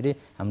छ भन्दाखेरि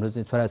हाम्रो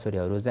चाहिँ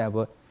छोराछोरीहरू चाहिँ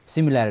अब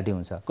सिमिल्यारिटी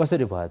हुन्छ।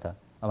 कसरी भयो त?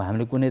 अब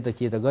हामीले कुनै त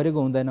के त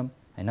गरेको हुँदैनौँ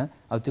होइन।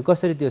 अब त्यो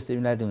कसरी त्यो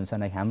सिमिल्यारिटी हुन्छ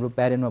भन्दाखेरि हाम्रो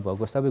प्यारेन्टमा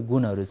भएको सबै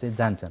गुणहरू चाहिँ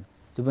जान्छन्,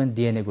 त्यो पनि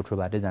डिएनएको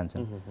थ्रुबाटै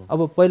जान्छन्। अब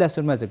पहिला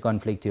सुरुमा चाहिँ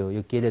कन्फ्लिक्ट थियो,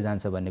 यो केले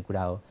जान्छ भन्ने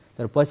कुरा हो,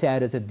 तर पछि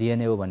आएर चाहिँ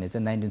डिएनए हो भन्ने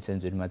चाहिँ 19th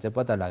सेन्चुरीमा चाहिँ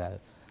पत्ता लगायो।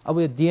 अब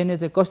यो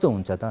डिएनए चाहिँ कस्तो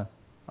हुन्छ त?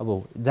 अब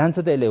जान्छ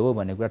त यसले हो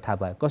भन्ने कुरा थाहा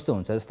पायो। कस्तो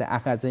हुन्छ? जस्तै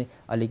आँखा चाहिँ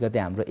अलिकति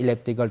हाम्रो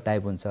इलेप्टिकल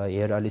टाइप हुन्छ,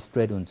 हेयर अलिक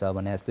स्ट्रेट हुन्छ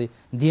भने जस्तै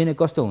डिएनए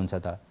कस्तो हुन्छ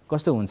त?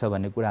 कस्तो हुन्छ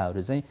भन्ने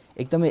कुराहरू चाहिँ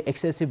एकदमै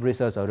एक्सेसिभ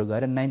रिसर्चहरू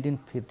गरेर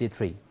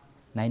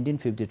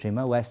 1953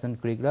 मा वेस्टर्न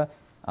क्रिक र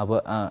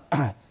अब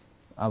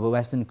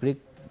वेस्टर्न क्रिक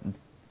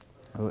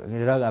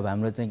र अब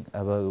हाम्रो चाहिँ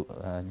अब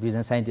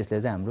दुईजना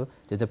साइन्टिस्टले चाहिँ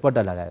हाम्रो त्यो चाहिँ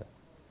पत्ता लगायो।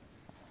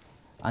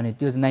 अनि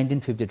त्यो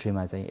 1953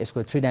 मा चाहिँ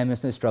यसको 3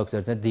 डाइमेन्सनल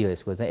स्ट्रक्चर चाहिँ दियो।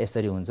 यसको चाहिँ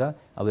यसरी हुन्छ,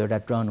 अब एउटा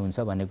टर्न हुन्छ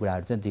भन्ने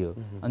कुराहरू चाहिँ दियो।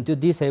 अनि त्यो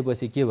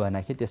दिइसकेपछि के भयो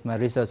भन्दाखेरि त्यसमा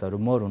रिसर्चहरू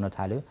मोर हुन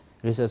थाल्यो,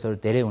 रिसर्चहरू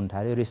धेरै हुन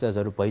थाल्यो।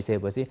 रिसर्चहरू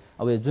भइसकेपछि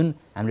अब यो जुन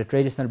हामीले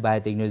ट्रेडिसनल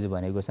बायोटेक्नोलोजी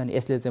भनेको छ नि,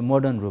 यसले चाहिँ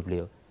मोडर्न रूप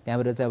लियो।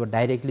 त्यहाँबाट चाहिँ अब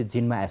डाइरेक्टली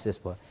जिनमा एक्सेस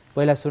भयो।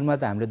 पहिला सुरुमा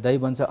त हामीले दही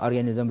बन्छ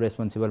अर्ग्यानिजम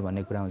रेस्पोन्सिबल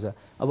भन्ने कुरा हुन्छ।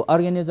 अब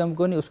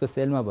अर्ग्यानिजमको नि उसको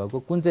सेलमा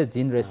भएको कुन चाहिँ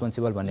जिन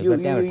रेस्पोन्सिबल भन्ने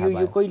कुरा त्यहाँबाट थाहा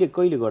भयो।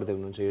 कहिले गर्दै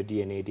हुनुहुन्छ यो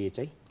डिएनए डे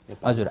चाहिँ?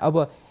 हजुर, अब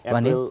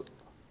भने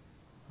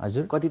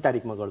हजुर कति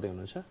तारिकमा गर्दै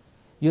हुनुहुन्छ?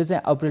 यो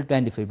चाहिँ अप्रिल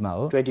 25 मा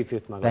हो।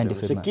 25 मा गर्दै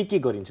हुनुहुन्छ। के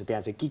गरिन्छ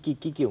त्यहाँ चाहिँ?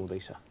 के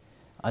हुँदैछ?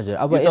 हजुर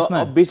अब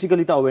यसमा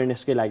बेसिकली त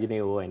अवेरनेसकै लागि नै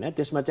हो हैन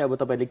त्यसमा चाहिँ अब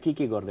तपाईले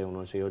के गर्दै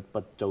हुनुहुन्छ यो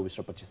 24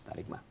 र 25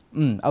 तारिखमा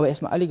अब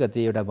यसमा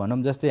अलिकति एउटा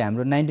भनौँ जस्तै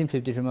हाम्रो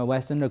 1953 मा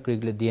वाटसन र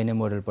क्रिकले डिएनए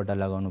मोडल पत्ता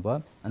लगाउनु भयो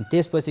अनि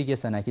त्यसपछि के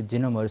छ कि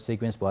जिनोमहरु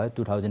सिक्वेन्स भयो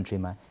 2003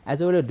 मा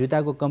एज एउटा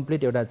दुईटाको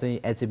कम्प्लिट एउटा चाहिँ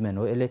अचिभमेन्ट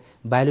हो यसले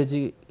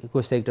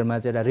बायोलोजीको सेक्टरमा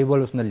चाहिँ एउटा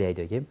रिभोल्युसन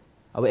ल्याइदियो के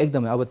अब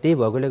एकदमै अब त्यही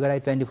भएकोले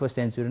गर्दा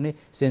 21st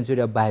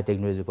सेन्चुरी अफ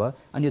बायोटेक्नोलोजी भयो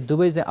अनि यो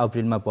दुवै चाहिँ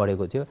अप्रिलमा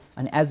पढेको थियो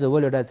अनि एज अ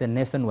होल एउटा चाहिँ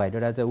नेसन वाइड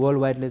एउटा चाहिँ वर्ल्ड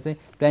वाइडले चाहिँ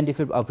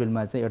 25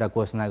 अप्रिलमा चाहिँ एउटा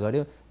घोषणा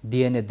गर्यो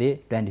डिएनए डे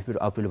 25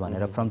 अप्रिल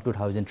भनेर फ्रम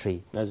 2003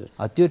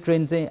 हजुर त्यो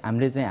ट्रेन्ड चाहिँ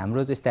हाम्रो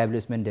चाहिँ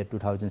इस्टाब्लिसमेन्ट डेट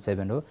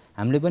 2007 हो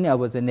हामीले पनि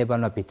अब चाहिँ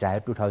नेपालमा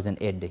भित्रायो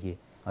 2008 देखि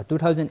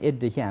 2008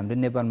 देखि हामीले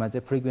नेपालमा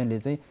चाहिँ फ्रिक्वेन्टली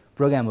चाहिँ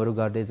प्रोग्रामहरु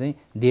गर्दै चाहिँ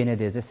डिएनए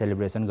डे चाहिँ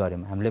सेलिब्रेसन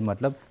गर्यौं हामीले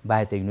मतलब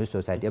बायोटेक्नोलोजी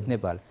सोसाइटी अफ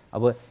नेपाल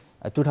अब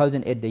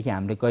 2008 देखि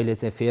हामीले कहिले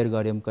चाहिँ फेयर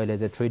गर्यौं कहिले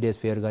चाहिँ 3 डेज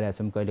फेयर गरेका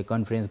छौं कहिले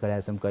कन्फरेन्स गरेका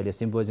छौं कहिले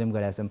सिम्पोजियम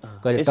गरेका छौं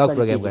कहिले टक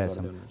प्रोग्राम गरेका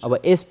छौं अब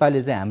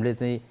यसपालि चाहिँ हामीले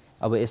चाहिँ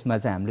अब यसमा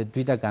चाहिँ हामीले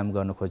दुईटा काम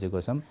गर्न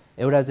खोजेको छौं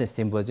एउटा चाहिँ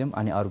सिम्पोजियम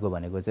अनि अर्को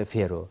भनेको चाहिँ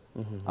फेयर हो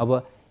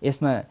अब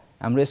यसमा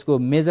हाम्रो यसको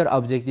मेजर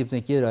अब्जेक्टिभ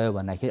चाहिँ के रह्यो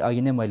भन्दाखेरि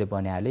अघि नै मैले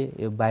भनिहालेँ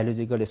यो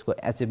बायोलोजिकल यसको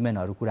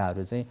अचिभमेन्टहरु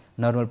कुराहरु चाहिँ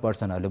नर्मल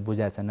पर्सनहरुले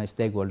बुझाएको छैन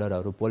स्टेक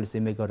होल्डरहरु पोलिसी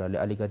मेकरहरुले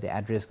अलिकति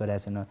एड्रेस गरेका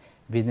छैन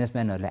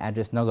बिजनेसम्यानहरुले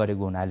एड्रेस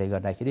नगरेको हुनाले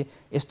गर्दाखेरि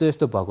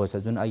यस्तो भएको छ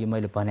जुन अघि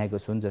मैले भनेको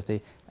छु जस्तै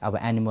अब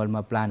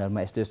एनिमलमा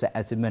प्लान्टहरुमा यस्तो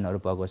अचिभमेन्टहरु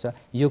भएको छ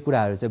यो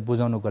कुराहरु चाहिँ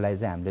बुझाउनको लागि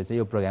चाहिँ हामीले चाहिँ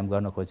यो प्रोग्राम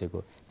गर्न खोजेको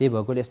त्यही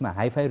भएकोले यसमा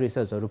हाइफाई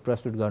रिसर्चहरु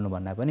प्रस्तुत गर्नु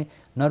भन्दा पनि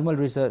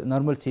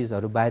नर्मल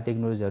चीजहरु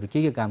बायोटेक्नोलोजीहरु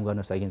के काम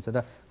गर्न सकिन्छ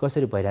त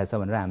कसरी भइरहेछ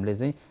भनेर हामीले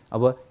चाहिँ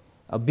अब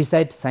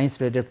beside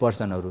science related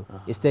पर्सनहरु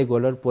stake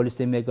holder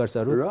policy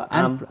मेकर्सहरु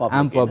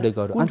आम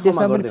पब्लिकहरु अनि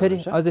त्यसमा पनि फेरि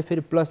अझै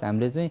फेरि प्लस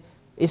हामीले चाहिँ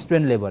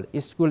student level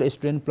school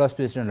student plus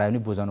 2 स्टुडेन्टलाई पनि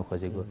बुझाउन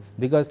खोजेको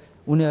बिकज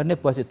उनीहरु नै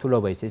पछि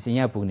ठुलो भइसकेपछि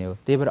यहाँ पुग्ने हो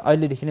त्यही भएर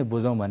अहिलेदेखि नै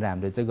बुझाउँ भनेर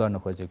हामीले चाहिँ गर्न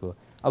खोजेको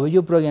अब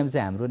यो प्रोग्राम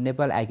चाहिँ हाम्रो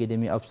Nepal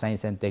academy of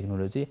science and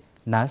technology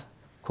नास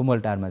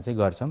खुमलटारमा चाहिँ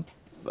गर्छौं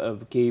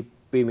के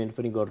पेमेन्ट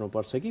पनि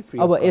गर्नुपर्छ कि फ्री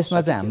अब यसमा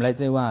चाहिँ हामीलाई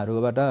चाहिँ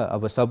उहाँहरुबाट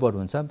अब सपोर्ट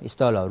हुन्छ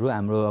स्टलहरु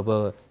हाम्रो अब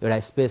एउटा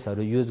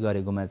स्पेसहरु युज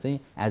गरेकोमा चाहिँ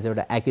एज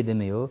एउटा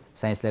एकाडेमी हो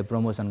साइन्सलाई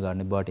प्रमोसन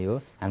गर्ने बडी हो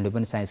हामीले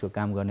पनि साइन्सको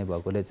काम गर्ने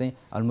भएकोले चाहिँ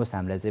अलमोस्ट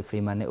हामीलाई चाहिँ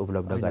फ्रीमा नै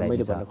उपलब्ध गराइन्छ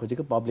मैले भन्न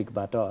खोजेको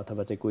पब्लिकबाट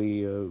अथवा चाहिँ कोही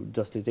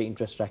जसले चाहिँ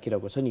इन्ट्रेस्ट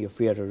राखिरहेको छ नि यो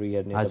फेयरहरु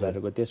हेर्ने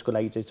तपाईहरुको त्यसको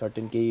लागि चाहिँ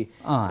सर्टेन केही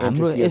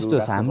हाम्रो यस्तो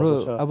छ हाम्रो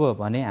अब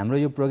भने हाम्रो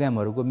यो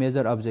प्रोग्रामहरुको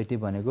मेजर अब्जेक्टिभ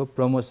भनेको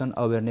प्रमोसन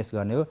अवेयरनेस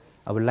गर्ने हो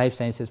अब life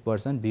sciences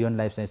person beyond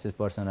life sciences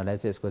पर्सनहरुलाई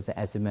चाहिँ यसको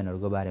चाहिँ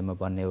अचिभमेन्टहरुको बारेमा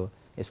भन्ने हो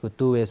यसको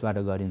 2 वेजबाट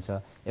गरिन्छ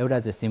एउटा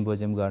चाहिँ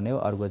सिम्पोजियम गर्ने हो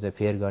अर्को चाहिँ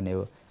फेयर गर्ने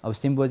हो अब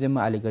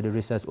सिम्पोजियममा अलिकति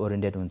रिसर्च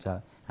ओरिएन्टेड हुन्छ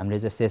हामीले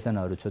चाहिँ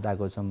सेसनहरु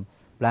छुटाएको छौं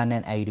plant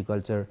and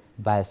agriculture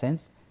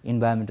बायोसाइन्स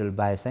इन्भाइरोन्मेन्टल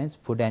बायोसाइन्स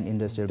food and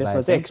industrial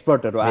बायोसाइन्स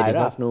एक्सपर्टहरु आएर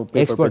आफ्नो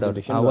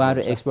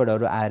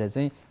एक्सपर्टहरु आएर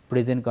चाहिँ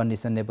प्रेजेन्ट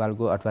कन्डिसन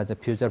नेपालको अथवा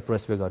चाहिँ फ्युचर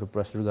प्रोस्पेक्टहरु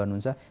प्रस्तुत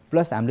गर्नुहुन्छ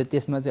प्लस हामीले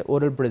त्यसमा चाहिँ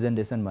ओरल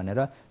प्रेजेन्टेसन भनेर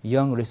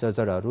यङ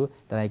रिसर्चरहरु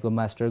तपाईको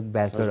मास्टर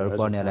ब्याचलरहरु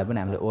पढ्नेहरुलाई पनि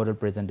हामीले ओरल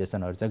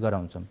प्रेजेन्टेसनहरु चाहिँ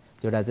गराउँछौं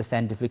त्यो एउटा चाहिँ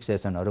साइन्टिफिक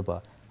सेसनहरु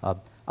भयो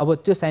अब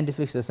त्यो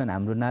साइन्टिफिक सेसन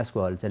हाम्रो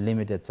नासको हल चाहिँ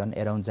लिमिटेड छन्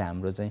अराउन्ड चाहिँ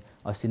हाम्रो चाहिँ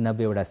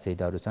 80-90 वटा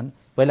सिटहरु छन्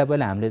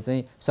पहिला हामीले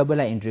चाहिँ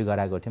सबैलाई इन्ट्री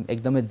गराएको थियौं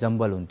एकदमै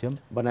जम्बल हुन्थ्यौं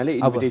भन्नाले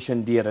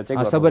इन्भिटेसन दिएर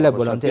चाहिँ सबैलाई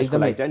बोलाउँथ्यौं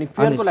एकदमै अनि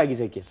फेयरको लागि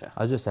चाहिँ के छ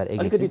हजुर सर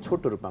अलिकति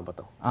छोटो रूपमा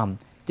बताऊ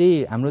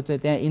त्यही हाम्रो चाहिँ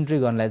त्यहाँ इन्ट्री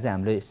गर्नलाई चाहिँ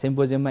हामीले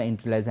सिम्पोजियममा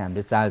इन्ट्रीलाई चाहिँ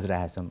हामीले चार्ज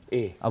राखेका छौं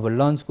अब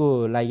लन्चको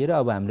लागि र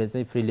अब हामीले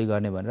चाहिँ फ्रीली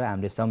गर्ने भनेर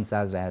हामीले सम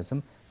चार्ज राखेका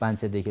छौं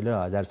 500 देखि लिएर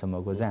 1000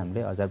 सम्मको चाहिँ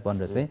हामीले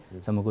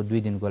 1500 सम्मको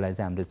 2 दिनको लागि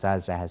चाहिँ हामीले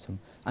चार्ज राखेका छौं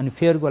अनि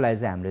फेयरको लागि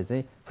चाहिँ हामीले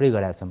चाहिँ फ्री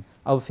गराएका छौं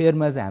अब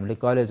फेयरमा चाहिँ हामीले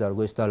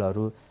कलेजहरुको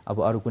स्टलहरु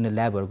अब अरु कुनै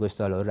ल्याबहरुको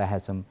स्टलहरु राखेका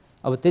छौं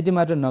अब त्यति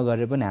मात्र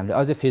नगरेर पनि हामीले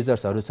अझै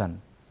फिचर्सहरु छन्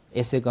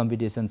एसे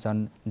कम्पिटिसन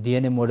छन्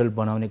डिएनए मोडल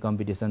बनाउने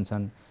कम्पिटिसन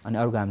छन् अनि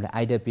अर्को हामीले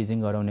आइडिया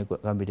पिचिङ गराउने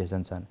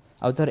कम्पिटिसन छन्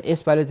अब तर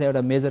यसपालि चाहिँ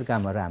एउटा मेजर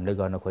कामहरु हामीले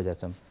गर्न खोजेका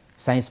छौं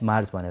साइन्स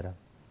मार्च भनेर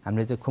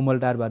हामीले चाहिँ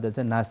खुमलटारबाट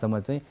चाहिँ नाससम्म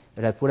चाहिँ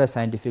एउटा पुरा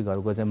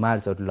साइन्टिफिकहरुको चाहिँ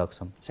मार्चहरु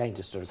लग्छौं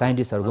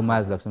साइन्टिस्टहरुको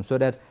मार्च लग्छौं सो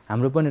दैट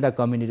हाम्रो पनि एउटा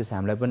कम्युनिटी छ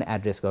हामीलाई पनि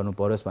एड्रेस गर्नु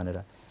परोस्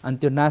भनेर अनि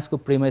त्यो नासको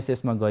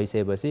प्रिमाइसेसमा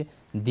गइसकेपछि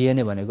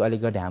डिएनए भनेको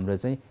अलिकति हाम्रो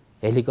चाहिँ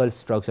हेलिकल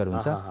स्ट्रक्चर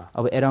हुन्छ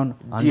अब अराउन्ड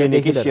 100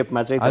 देखि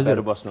शेपमा चाहिँ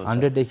तपाईहरु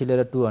बस्नुहुन्छ 100 देखि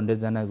लिएर 200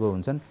 जनाको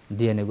हुन्छन्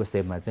डिएनए को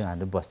शेपमा चाहिँ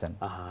हामीले बस्छन्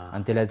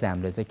अनि त्यसलाई चाहिँ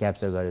हामीले चाहिँ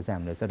क्याप्चर गरेर चाहिँ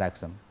हामीले चाहिँ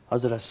राख्छौं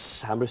हजुर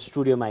हाम्रो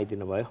स्टुडियोमा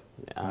आइदिनु भयो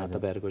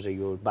तपाईहरुको चाहिँ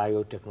यो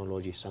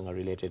बायोटेक्नोलोजी सँग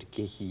रिलेटेड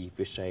केही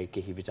विषय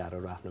केही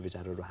विचारहरु आफ्नो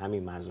विचारहरु हामी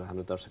माझ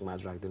हाम्रो दर्शक माझ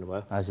राख्दिनु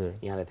भयो हजुर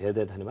यहाँलाई धेरै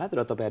धेरै धन्यवाद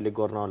र तपाईहरुले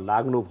गर्न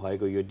लाग्नु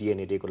भएको यो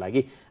डिएनए डे को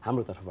लागि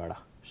हाम्रो तर्फबाट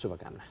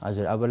शुभकामना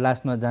हजुर अब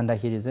लास्टमा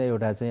जाँदाखेरि चाहिँ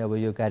एउटा चाहिँ अब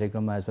यो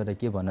कार्यक्रममा आजबाट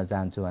के भन्न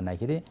चाहन्छु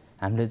भन्दाखेरि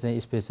हामीले चाहिँ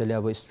स्पेशली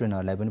अब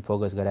स्टुडेन्टहरुलाई पनि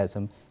फोकस गरेका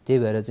छौं त्यही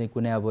भएर चाहिँ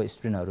कुनै अब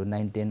स्टुडेन्टहरु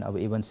 9 10 अब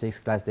इभन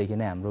 6 क्लास देखि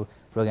नै हाम्रो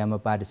प्रोग्राममा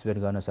पार्टिसिपेट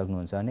गर्न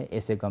सक्नुहुन्छ भने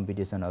एसे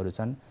कम्पिटिसनहरु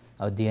छन्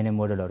अब डिएनए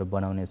मोडलहरु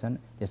बनाउने छन्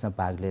त्यसमा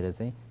भाग लिएर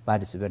चाहिँ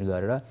पार्टिसिपेट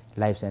गरेर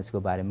लाइफ साइन्सको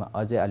बारेमा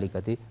अझै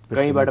अलिकति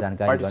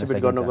जानकारी गर्न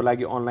सकिन्छ गर्नको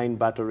लागि अनलाइन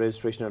बाटो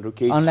रेजिस्ट्रेसनहरु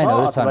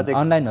अनलाइनहरु छन्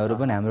अनलाइनहरु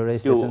पनि हाम्रो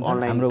रेजिस्ट्रेसन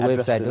छ हाम्रो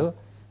वेबसाइट हो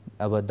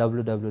अब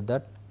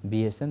www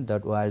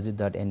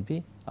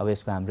bsn.org.np। अब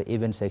यसको हाम्रो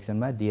इभेन्ट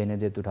सेक्सनमा DNA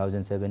डे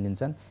 2017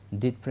 छन्।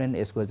 डिफ्रेन्ट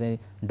यसको चाहिँ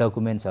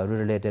डकुमेन्ट्सहरू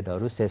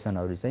रिलेटेडहरू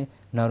सेसनहरू चाहिँ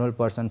नर्मल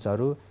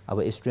पर्सन्सहरू अब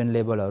स्टुडेन्ट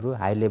लेभलहरू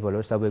हाई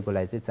लेभलहरू सबैको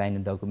लागि चाहिँ चाहिने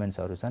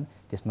डकुमेन्ट्सहरू छन्,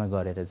 त्यसमा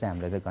गरेर चाहिँ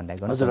हामीलाई चाहिँ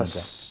कन्ट्याक्ट गर्न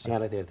सक्नुहुन्छ।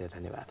 यहाँलाई धेरै धेरै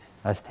धन्यवाद।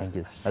 हस्, थ्याङ्क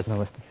यू। हस्,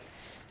 नमस्ते।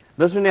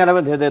 दर्शक यहाँलाई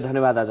पनि धेरै धेरै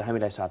धन्यवाद आज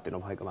हामीलाई साथ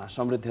दिनुभएकोमा।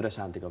 समृद्धि र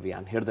शान्तिको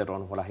अभियान हेर्दै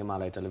रहनुहोला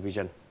हिमालय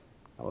टेलिभिजन।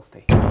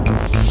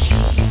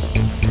 नमस्ते।